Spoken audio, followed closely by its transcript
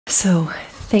So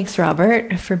thanks,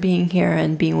 Robert, for being here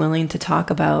and being willing to talk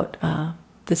about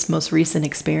this most recent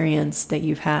experience that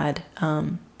you've had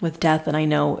with death. And I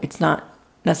know it's not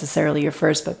necessarily your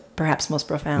first, but perhaps most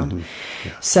profound.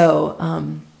 Yeah. So,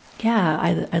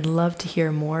 I'd love to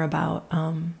hear more about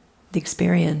the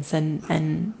experience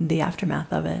and the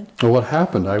aftermath of it. Well, what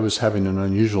happened, I was having an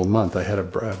unusual month. I had a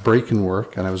break in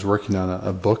work, and I was working on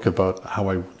a book about how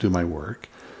I do my work.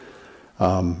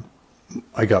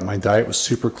 I got my diet was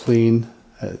super clean,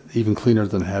 even cleaner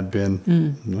than it had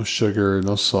been. No sugar,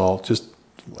 no salt,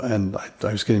 and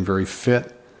I was getting very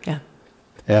fit. Yeah.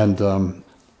 And the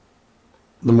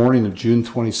morning of June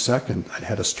 22nd, I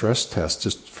had a stress test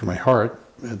just for my heart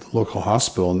at the local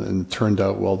hospital, and it turned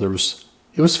out, well, it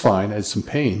was fine. I had some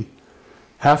pain.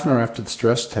 Half an hour after the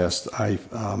stress test, I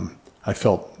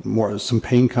felt some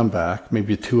pain come back,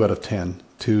 maybe a 2 out of 10.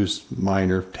 2 is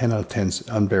minor, 10 out of 10 is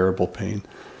unbearable pain.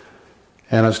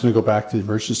 And I was going to go back to the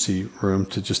emergency room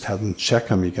to just have them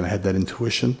check on me again. I had that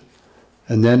intuition.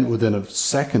 And then within a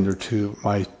second or two,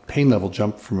 my pain level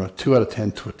jumped from a 2 out of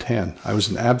 10 to a 10. I was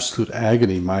in absolute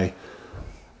agony.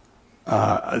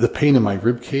 The pain in my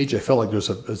rib cage, I felt like there was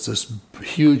this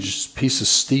huge piece of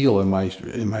steel in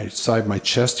my side, my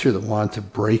chest here that wanted to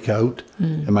break out.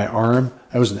 In my arm,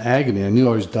 I was in agony. I knew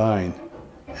I was dying.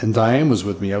 And Diane was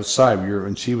with me outside.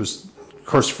 And she was, of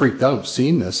course, freaked out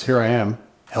seeing this. Here I am,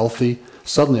 healthy.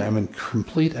 Suddenly, I'm in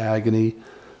complete agony,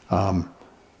 and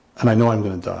I know I'm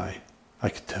going to die. I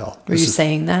could tell. Were you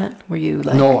saying that? Were you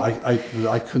like... No,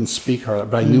 I couldn't speak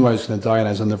hard, but I knew I was going to die, and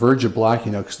I was on the verge of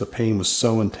blacking out because the pain was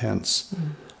so intense.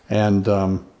 And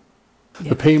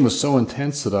the pain was so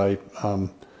intense that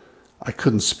I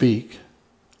couldn't speak.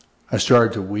 I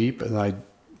started to weep, and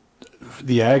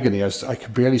the agony, I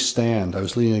could barely stand. I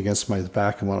was leaning against the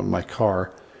back of my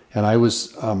car, and I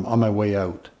was on my way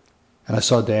out. And I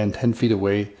saw Dan 10 feet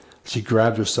away. She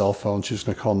grabbed her cell phone. She was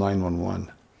going to call 911.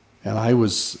 And I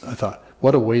thought,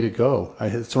 what a way to go.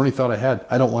 It's the only thought I had.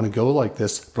 I don't want to go like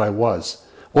this, but I was.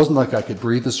 It wasn't like I could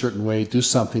breathe a certain way, do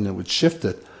something that would shift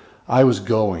it. I was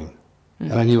going.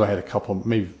 And I knew I had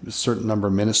maybe a certain number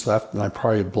of minutes left, and I'd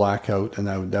probably black out, and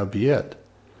that would be it.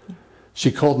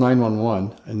 She called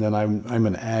 911, and then I'm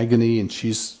in agony, and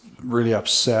she's really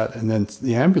upset. And then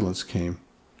the ambulance came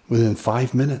within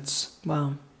 5 minutes.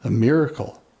 Wow. A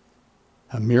miracle.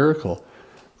 A miracle.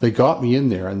 They got me in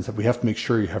there and said, we have to make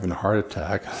sure you're having a heart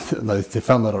attack. They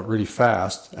found that out really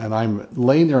fast. And I'm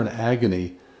laying there in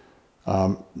agony.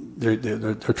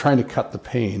 They're trying to cut the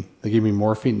pain. They gave me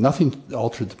morphine. Nothing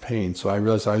altered the pain. So I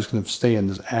realized I was going to stay in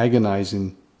this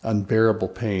agonizing, unbearable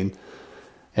pain.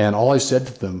 And all I said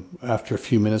to them after a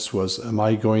few minutes was, am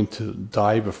I going to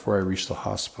die before I reach the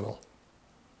hospital?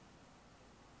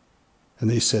 And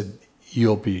they said,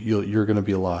 you're going to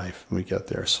be alive when we get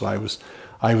there. So I was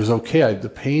okay. The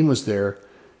pain was there,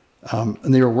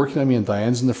 and they were working on me, and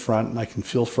Diane's in the front, and I can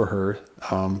feel for her.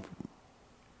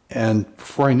 And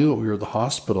before I knew it, we were at the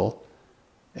hospital,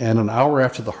 and an hour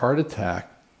after the heart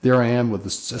attack, there I am with a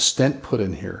stent put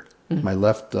in here, my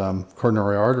left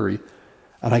coronary artery,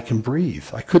 and I can breathe.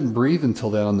 I couldn't breathe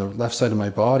until then on the left side of my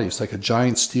body. It's like a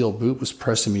giant steel boot was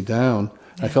pressing me down.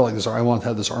 I felt like I wanted to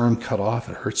have this arm cut off.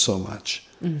 It hurt so much.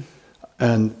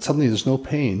 And suddenly there's no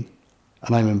pain,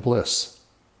 and I'm in bliss.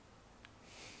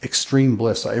 Extreme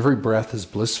bliss. Every breath is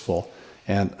blissful.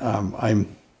 And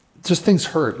things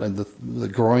hurt. Like the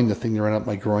groin, the thing that ran up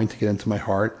my groin to get into my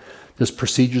heart. There's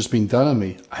procedures being done on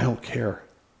me. I don't care.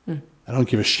 I don't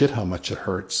give a shit how much it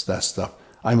hurts, that stuff.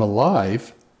 I'm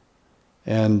alive.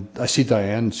 And I see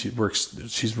Diane,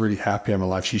 she's really happy I'm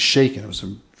alive. She's shaking. It was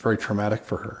very traumatic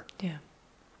for her. Yeah.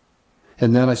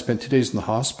 And then I spent 2 days in the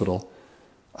hospital.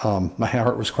 My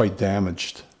heart was quite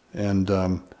damaged, and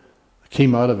I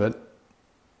came out of it,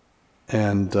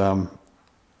 and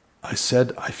I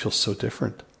said, I feel so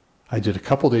different. I did a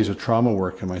couple of days of trauma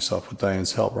work on myself with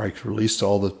Diane's help, where I released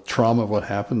all the trauma of what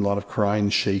happened, a lot of crying,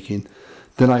 shaking.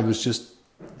 Then I was just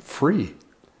free,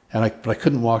 but I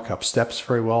couldn't walk up steps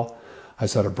very well. I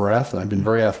was out of breath, and I'd been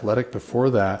very athletic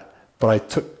before that,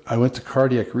 but I went to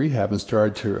cardiac rehab and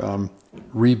started to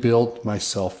rebuild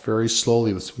myself very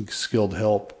slowly with some skilled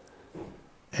help.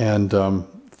 And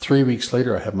 3 weeks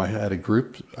later, I had a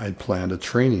group I had planned, a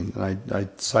training, and I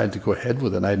decided to go ahead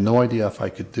with it. And I had no idea if I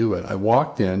could do it. I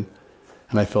walked in,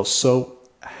 and I felt so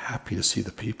happy to see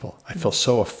the people. I felt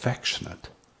so affectionate.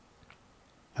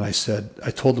 And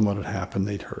I told them what had happened.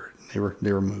 They'd heard.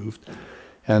 They were moved.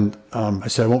 And I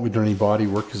said, I won't be doing any body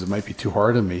work because it might be too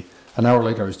hard on me. An hour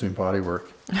later, I was doing body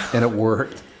work, and it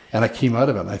worked. And I came out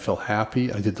of it, and I felt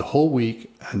happy. I did the whole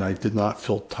week, and I did not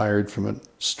feel tired from it,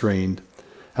 strained.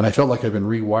 And I felt like I'd been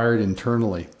rewired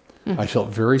internally. I felt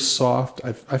very soft.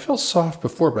 I felt soft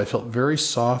before, but I felt very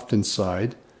soft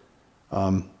inside.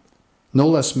 No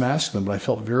less masculine, but I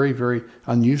felt very, very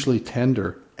unusually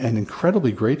tender and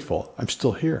incredibly grateful. I'm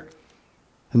still here.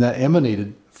 And that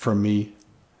emanated from me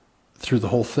through the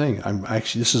whole thing.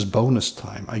 This is bonus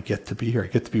time. I get to be here. I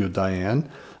get to be with Diane.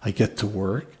 I get to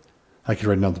work. I could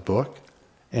write another book.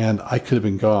 And I could have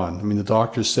been gone. I mean, the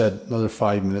doctors said another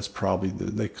 5 minutes probably.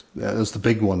 That was the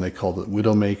big one. They called it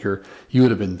Widowmaker. You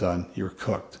would have been done. You were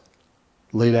cooked.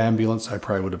 Late ambulance, I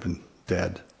probably would have been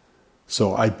dead.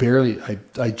 So I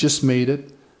just made it.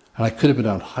 And I could have been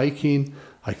out hiking.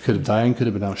 Diane could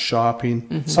have been out shopping.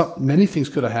 Mm-hmm. Many things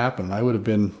could have happened. I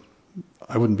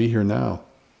wouldn't be here now.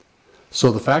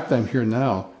 So the fact that I'm here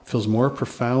now feels more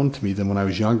profound to me than when I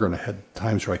was younger and I had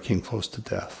times where I came close to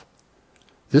death.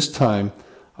 This time,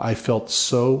 I felt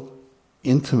so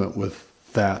intimate with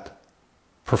that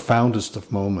profoundest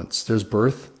of moments. There's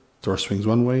birth, door swings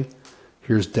one way.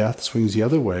 Here's death, swings the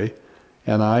other way.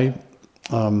 And I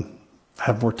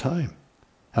have more time.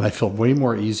 And I feel way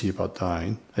more easy about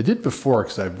dying. I did before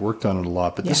because I've worked on it a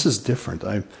lot, but this is different.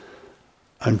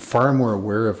 I'm far more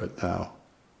aware of it now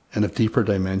and of deeper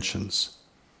dimensions.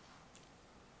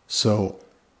 So,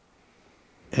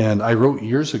 and I wrote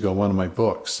years ago one of my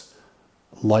books,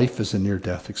 Life is a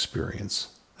Near-Death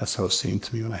Experience. That's how it seemed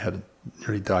to me when I had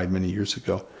nearly died many years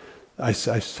ago. I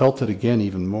felt it again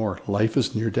even more. Life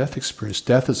is near-death experience.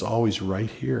 Death is always right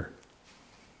here.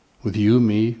 With you,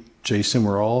 me, Jason,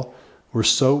 we're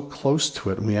so close to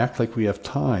it, and we act like we have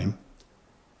time,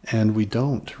 and we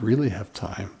don't really have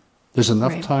time. There's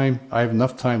enough time. I have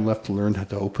enough time left to learn how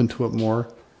to open to it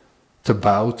more, to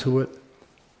bow to it,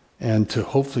 and to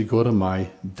hopefully go to my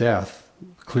death,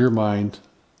 clear mind,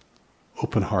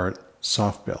 open heart,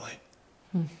 soft belly,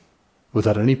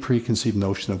 without any preconceived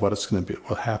notion of what it's going to be,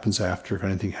 what happens after, if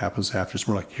anything happens after. It's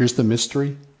more like, here's the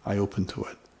mystery, I open to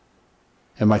it.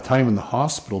 And my time in the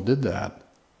hospital did that.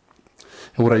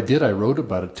 And what I did, I wrote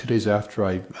about it 2 days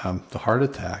after the heart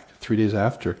attack, 3 days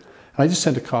after. And I just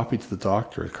sent a copy to the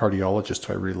doctor, a cardiologist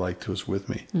who I really liked, who was with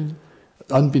me.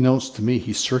 Unbeknownst to me,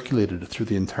 he circulated it through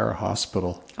the entire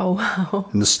hospital. Oh, wow.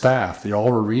 And the staff, they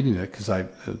all were reading it because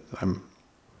I'm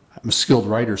a skilled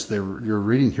writer, so you're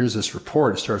reading, here's this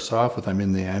report. It starts off with, I'm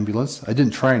in the ambulance. I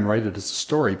didn't try and write it as a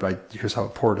story, but here's how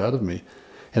it poured out of me.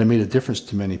 And it made a difference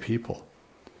to many people.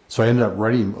 So I ended up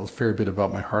writing a fair bit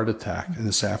about my heart attack and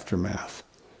this aftermath,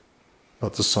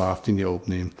 about the softening, the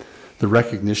opening, the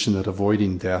recognition that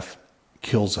avoiding death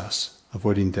kills us.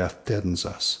 Avoiding death deadens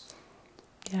us.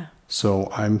 Yeah. So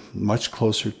I'm much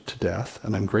closer to death,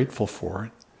 and I'm grateful for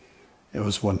it. It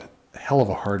was one hell of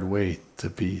a hard way to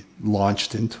be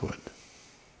launched into it.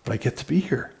 But I get to be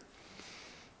here.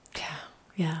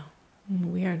 Yeah.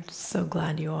 We are so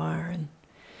glad you are. And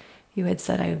you had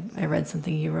said, I read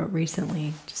something you wrote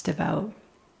recently just about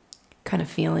kind of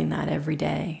feeling that every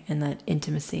day and that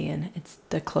intimacy and it's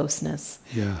the closeness,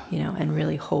 and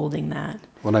really holding that.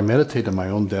 When I meditate on my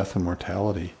own death and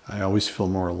mortality, I always feel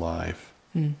more alive.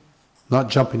 Not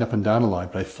jumping up and down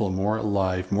alive, but I feel more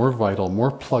alive, more vital,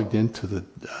 more plugged into the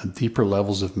deeper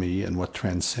levels of me and what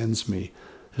transcends me.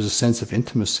 There's a sense of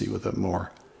intimacy with it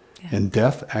more. Yeah. And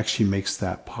death actually makes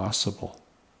that possible.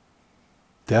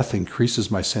 Death increases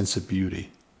my sense of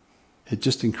beauty. It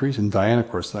just increases. And Diane, of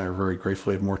course, and I are very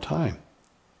grateful we have more time.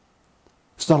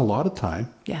 It's not a lot of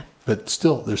time, but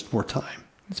still, there's more time.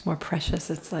 It's more precious.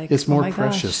 It's like, it's more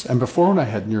precious. And before, when I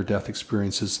had near-death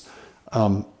experiences,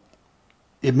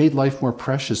 it made life more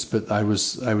precious, but I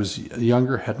was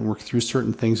younger, hadn't worked through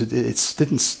certain things. It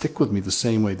didn't stick with me the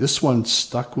same way. This one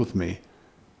stuck with me,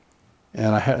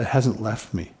 and it hasn't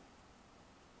left me.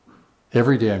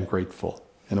 Every day I'm grateful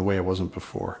in a way I wasn't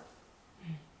before.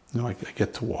 I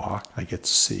get to walk, I get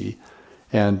to see,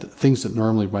 and things that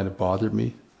normally might have bothered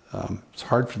me, it's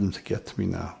hard for them to get to me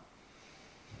now.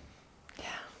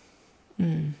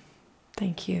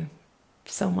 Thank you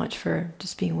so much for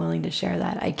just being willing to share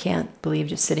that. I can't believe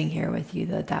just sitting here with you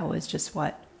that was just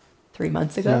 3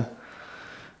 months ago.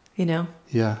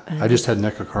 Yeah. I just had an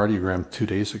echocardiogram 3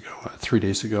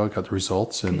 days ago. I got the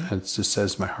results, and it just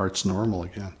says my heart's normal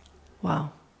again.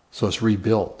 Wow. So it's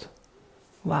rebuilt.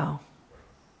 Wow.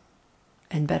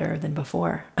 And better than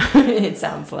before, it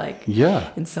sounds like.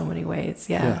 Yeah. In so many ways,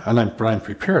 yeah. And I'm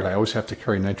prepared. I always have to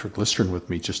carry nitroglycerin with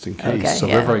me just in case. Okay, so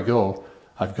wherever I go,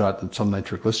 I've got some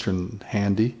nitroglycerin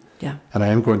handy. Yeah. And I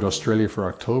am going to Australia for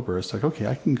October. It's like, okay,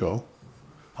 I can go.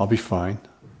 I'll be fine.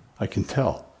 I can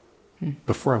tell.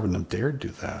 Before I wouldn't have dared do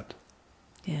that.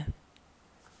 Yeah.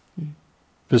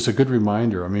 But it's a good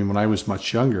reminder. I mean, when I was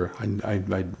much younger, I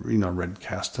read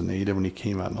Castaneda when he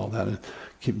came out and all that,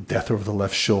 and Death Over the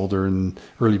Left Shoulder and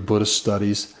early Buddhist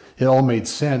studies. it all made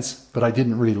sense, but I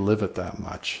didn't really live it that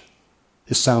much.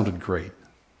 It sounded great,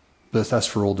 but that's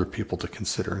for older people to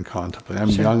consider and contemplate. I'm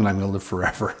young and I'm going to live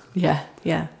forever. Yeah,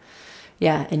 yeah.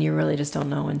 Yeah, and you really just don't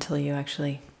know until you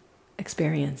actually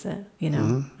experience it, you know?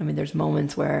 Mm-hmm. I mean, there's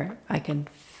moments where I can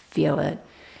feel it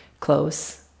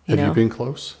close. Have you been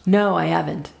close? No, I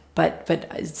haven't. But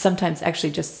sometimes,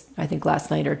 actually, just I think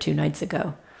last night or 2 nights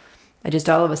ago, I just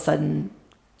all of a sudden,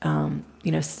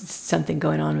 something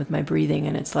going on with my breathing,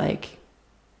 and it's like,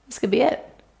 this could be it.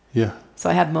 Yeah. So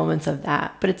I have moments of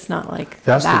that, but it's not like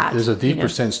there's a deeper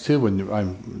sense too when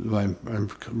I'm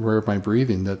aware of my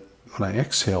breathing, that when I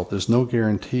exhale, there's no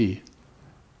guarantee.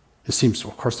 It seems,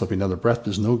 of course, there'll be another breath.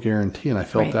 There's no guarantee, and I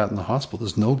felt that in the hospital.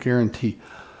 There's no guarantee.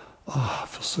 Oh, it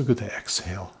feels so good to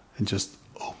exhale and just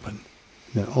open.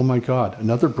 And then, oh my God,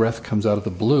 another breath comes out of the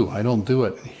blue. I don't do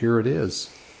it, and here it is.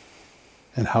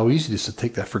 And how easy it is to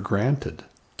take that for granted.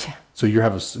 Yeah. So you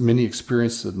have many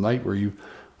experiences at night where you,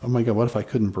 oh my God, what if I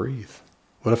couldn't breathe?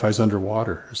 What if I was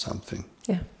underwater or something?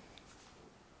 Yeah.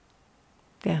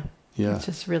 Yeah. Yeah. It's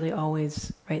just really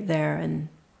always right there. And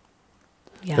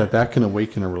that can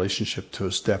awaken a relationship to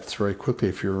its depth very quickly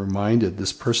if you're reminded,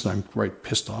 this person I'm right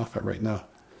pissed off at right now,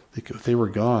 if they were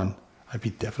gone, I'd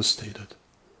be devastated.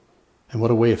 And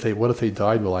what if they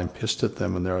died while I'm pissed at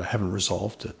them and I haven't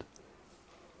resolved it?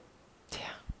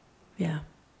 Yeah. Yeah.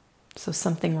 So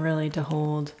something really to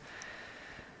hold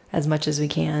as much as we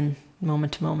can,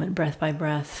 moment to moment, breath by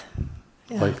breath.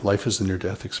 Yeah. Life is a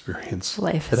near-death experience.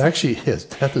 It actually is.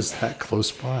 Death is that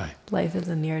close by. Life is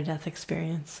a near-death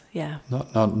experience. Yeah.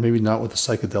 Maybe not with the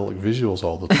psychedelic visuals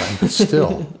all the time, but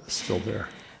still, it's still there.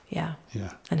 Yeah.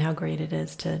 Yeah. And how great it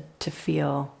is to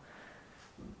feel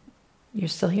you're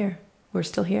still here. We're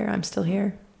still here. I'm still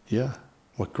here. Yeah.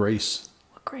 What grace.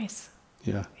 What grace.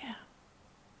 Yeah. Yeah.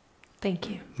 Thank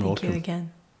you. You're welcome. You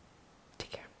again.